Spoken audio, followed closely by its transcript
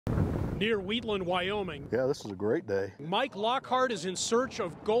Near Wheatland, Wyoming. Yeah, this is a great day. Mike Lockhart is in search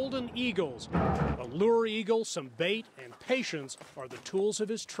of golden eagles. A lure eagle, some bait, and patience are the tools of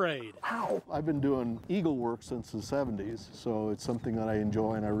his trade. Ow! I've been doing eagle work since the 70s, so it's something that I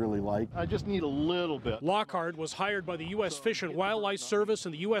enjoy and I really like. I just need a little bit. Lockhart was hired by the U.S. Fish and Wildlife Service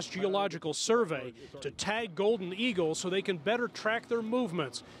and the U.S. Geological Survey to tag golden eagles so they can better track their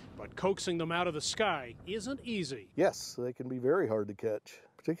movements. But coaxing them out of the sky isn't easy. Yes, they can be very hard to catch,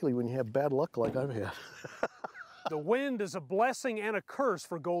 particularly when you have bad luck like I've had. The wind is a blessing and a curse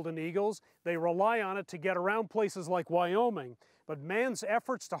for golden eagles. They rely on it to get around places like Wyoming, but man's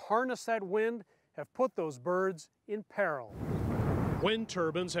efforts to harness that wind have put those birds in peril. Wind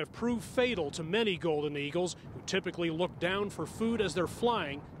turbines have proved fatal to many golden eagles who typically look down for food as they're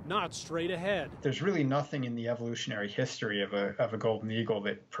flying, not straight ahead. There's really nothing in the evolutionary history of a golden eagle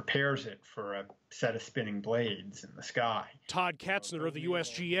that prepares it for a set of spinning blades in the sky. Todd Katzner of the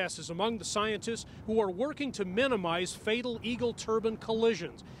USGS is among the scientists who are working to minimize fatal eagle turbine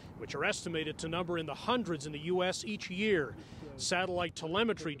collisions, which are estimated to number in the hundreds in the U.S. each year. Satellite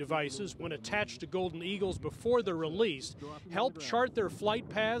telemetry devices, when attached to golden eagles before they're released, help chart their flight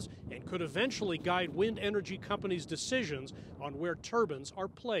paths and could eventually guide wind energy companies' decisions on where turbines are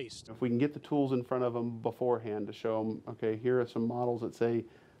placed. If we can get the tools in front of them beforehand to show them, okay, here are some models that say,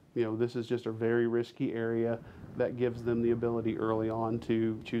 you know, this is just a very risky area, that gives them the ability early on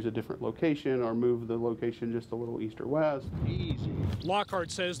to choose a different location or move the location just a little east or west. Easy.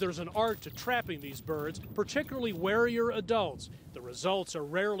 Lockhart says there's an art to trapping these birds, particularly warier adults. The results are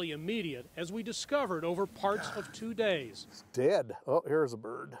rarely immediate, as we discovered over parts of 2 days. It's dead. Oh, here's a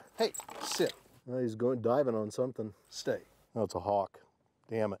bird. Hey, sit. Oh, he's going diving on something. Stay. Oh, it's a hawk.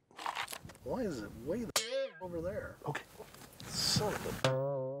 Damn it. Why is it way the over there? Okay. Son of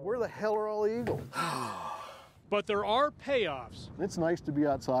a... Where the hell are all the eagles? But there are payoffs. It's nice to be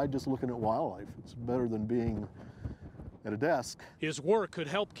outside just looking at wildlife. It's better than being at a desk. His work could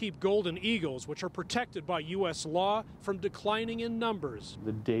help keep golden eagles, which are protected by U.S. law, from declining in numbers.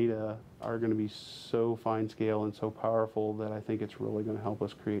 The data are going to be so fine scale and so powerful that I think it's really going to help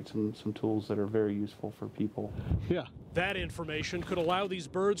us create some tools that are very useful for people. Yeah. That information could allow these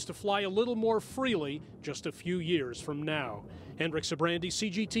birds to fly a little more freely just a few years from now. Hendrik Sybrandy,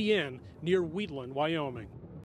 CGTN, near Wheatland, Wyoming.